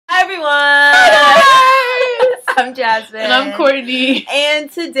everyone! I'm Jasmine. And I'm Courtney.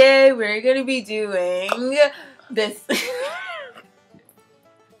 And today we're going to be doing this.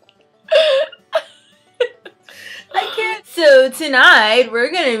 I can't. So tonight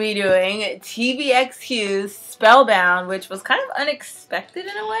we're going to be doing TVXQ Spellbound, which was kind of unexpected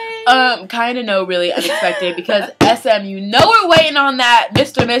in a way. Kind of no, really unexpected because SM, you know we're waiting on that,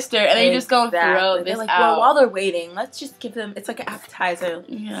 Mr. and then you're just going to throw this like, out. Well, while they're waiting, let's just give them, it's like an appetizer.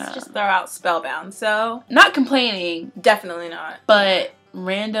 Yeah. Let's just throw out Spellbound. So, not complaining. Definitely not. But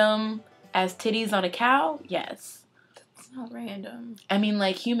random as titties on a cow? Yes. That's not random. I mean,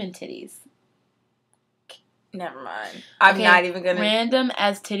 like human titties. Never mind. I'm not even going to. Random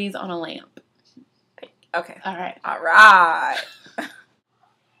as titties on a lamp. Okay. All right. All right.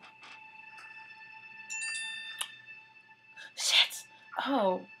 Shit.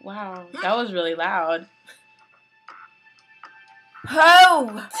 Oh, wow. That was really loud.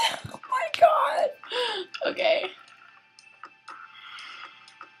 Oh! Oh my god. Okay.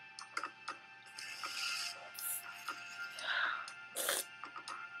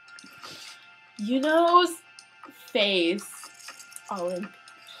 You know's face. All in.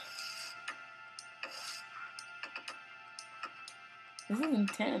 This is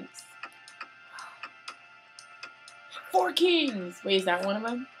intense. 4 Kings. Wait, is that one of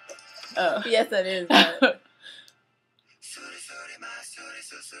them? Oh. Yes, that is.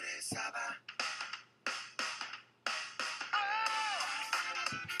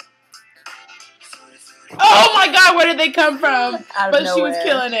 Oh my god, where did they come from? Out of but nowhere. She was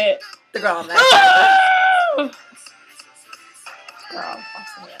killing it. The girl on that. Girl,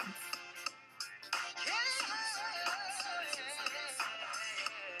 awesome. Yeah.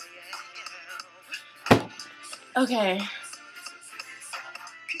 Okay.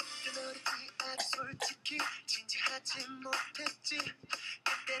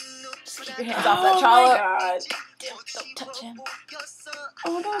 Just keep your hands off that trollop. Oh my god. Don't touch him.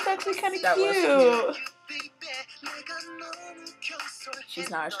 Oh no, it's actually kind of That was cute. She's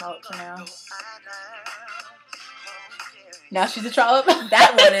not a trollop for now. Now she's a trollop?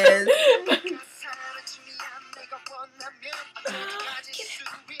 That one is.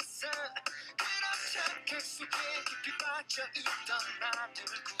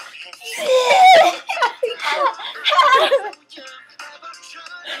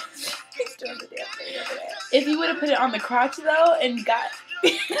 If you would have put it on the crotch though and got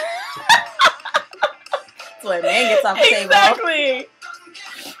That's where a man gets off the table. Exactly.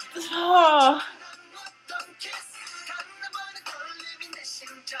 Oh.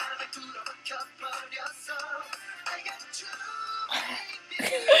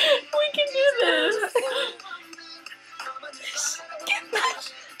 We can do this.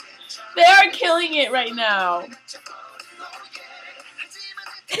 They are killing it right now.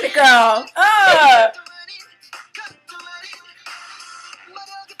 Girl.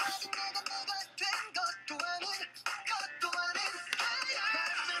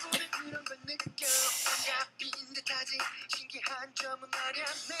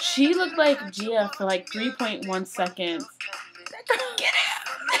 She looked like Gia for like 3.1 seconds. Get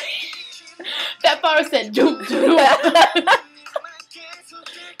out. That bar said doop doop.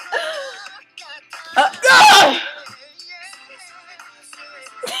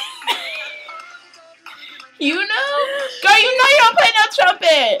 You know? Girl, you know you don't play no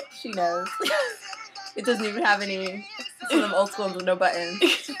trumpet. She knows. It doesn't even have any. It's one of them old school ones with no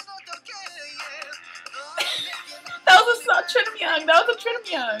buttons. That was a Trinum Young. That was a Trinum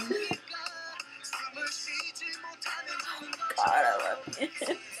Young. God, I love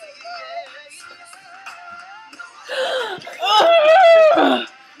it.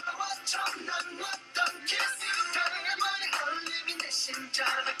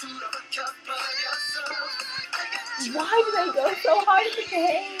 Why do they go so hard to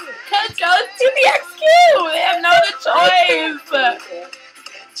behave? Because girl, it's TVXQ. They have no other choice.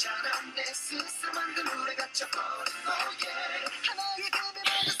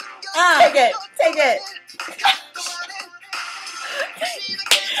 Take it. Take it.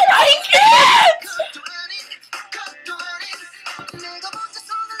 I can't.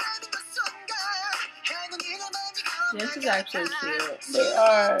 This is actually cute. They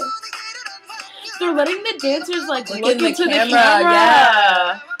are. They're letting the dancers like look in into the camera.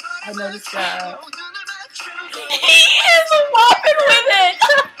 Yeah. I noticed that. He is whopping with it.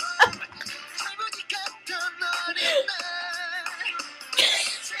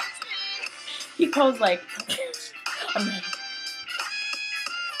 He posed like, I'm ready.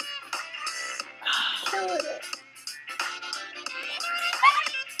 Killing it.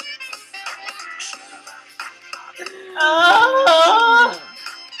 Oh.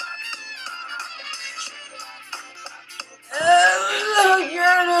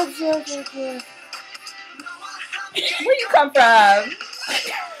 Where you come from?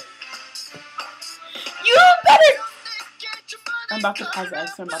 You better. I'm about to pause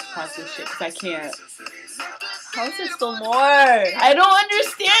this. I'm about to pause this shit because I can't. How is there still more? I don't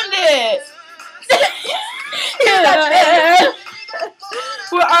understand it.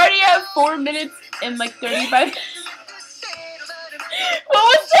 We're already at 4 minutes and like 35. What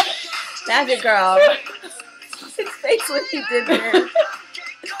was that? Magic Girl. His face when he did that.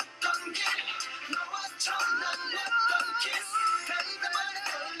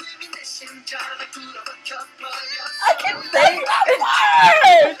 I can say it.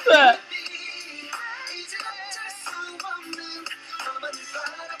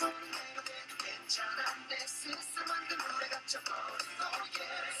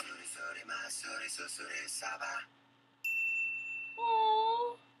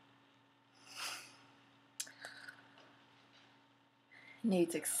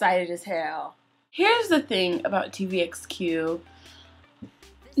 Nate's excited as hell. Here's the thing about TVXQ.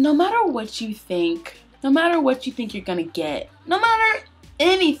 No matter what you think you're gonna get, no matter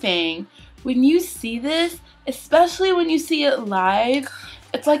anything, when you see this, especially when you see it live,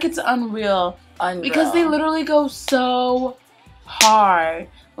 it's like it's unreal. Because they literally go so hard.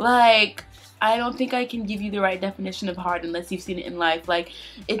 Like, I don't think I can give you the right definition of hard unless you've seen it in life. Like,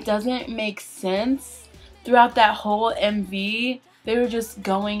 it doesn't make sense. Throughout that whole MV, they were just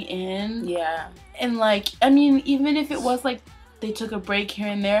going in. Yeah. And like, I mean, even if it was like they took a break here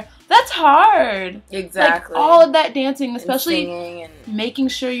and there, that's hard. Exactly. Like, all of that dancing, especially and making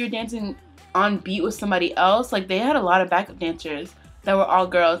sure you're dancing on beat with somebody else. Like, they had a lot of backup dancers that were all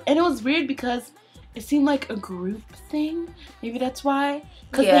girls. And it was weird because it seemed like a group thing. Maybe that's why.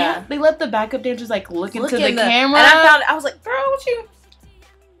 Because they let the backup dancers like look into the camera. And I was like, bro, what you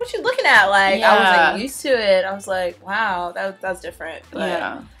looking at? Like, I was like used to it. I was like, wow, that's different. But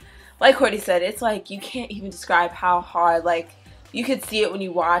yeah. Like Courtney said, it's like you can't even describe how hard. Like, you could see it when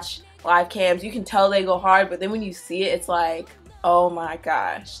you watch live cams. You can tell they go hard, but then when you see it, it's like, oh my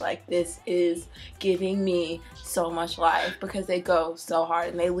gosh, like this is giving me so much life because they go so hard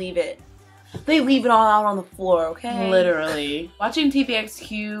and they leave it all out on the floor, okay? Literally. Watching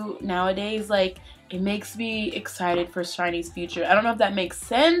TVXQ nowadays, like, it makes me excited for SHINee's future. I don't know if that makes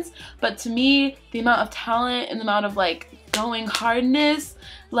sense, but to me, the amount of talent and the amount of, like, going hardness,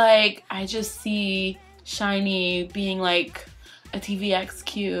 like, I just see SHINee being, like, a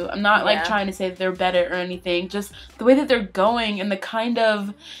TVXQ. I'm not, like, trying to say that they're better or anything. Just the way that they're going and the kind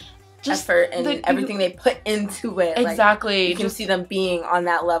of just effort and everything they put into it. Exactly. Like, you can see them being on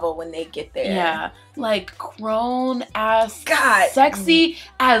that level when they get there. Yeah. Like, grown ass, sexy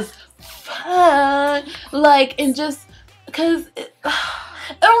as fuck. Like, and just, because,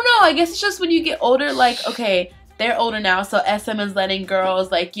 I don't know, I guess it's just when you get older, like, okay, they're older now, so SM is letting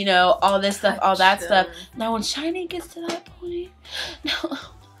girls, like, you know, all this stuff, all that stuff. Now, when SHINee gets to that point,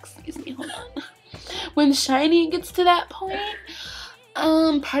 excuse me, hold on. When SHINee gets to that point,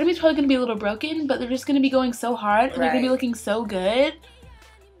 part of me's probably gonna be a little broken, but they're just gonna be going so hard and they're gonna be looking so good.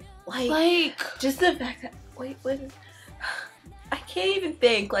 Like just the fact that I can't even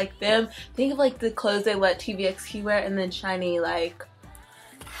think like them. Think of like the clothes they let TVXQ wear, and then SHINee like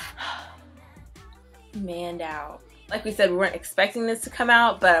manned out. Like we said, we weren't expecting this to come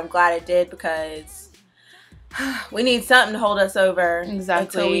out, but I'm glad it did because we need something to hold us over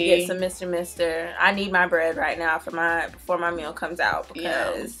until we get some Mr. I need my bread right now before my meal comes out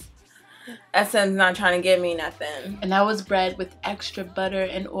because SM's not trying to give me nothing. And that was bread with extra butter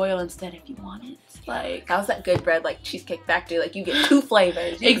and oil instead if you want it. Like, how's that good bread? Like Cheesecake Factory, like you get 2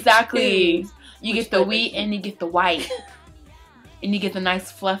 flavors. Exactly. You get the wheat and you get the white. And you get the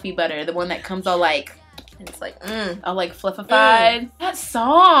nice fluffy butter, the one that comes all like, and it's like, all like fluffified. That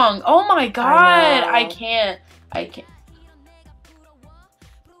song, oh my god, I can't.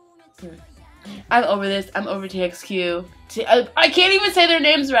 I'm over this. I'm over TXQ. I can't even say their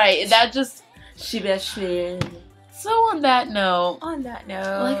names right. That just So on that note,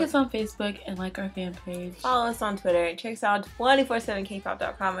 like us on Facebook and like our fan page. Follow us on Twitter and check us out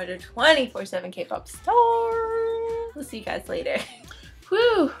 247kpop.com or the 247kpop store. We'll see you guys later.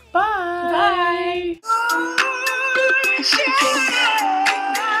 Woo! Bye! Bye!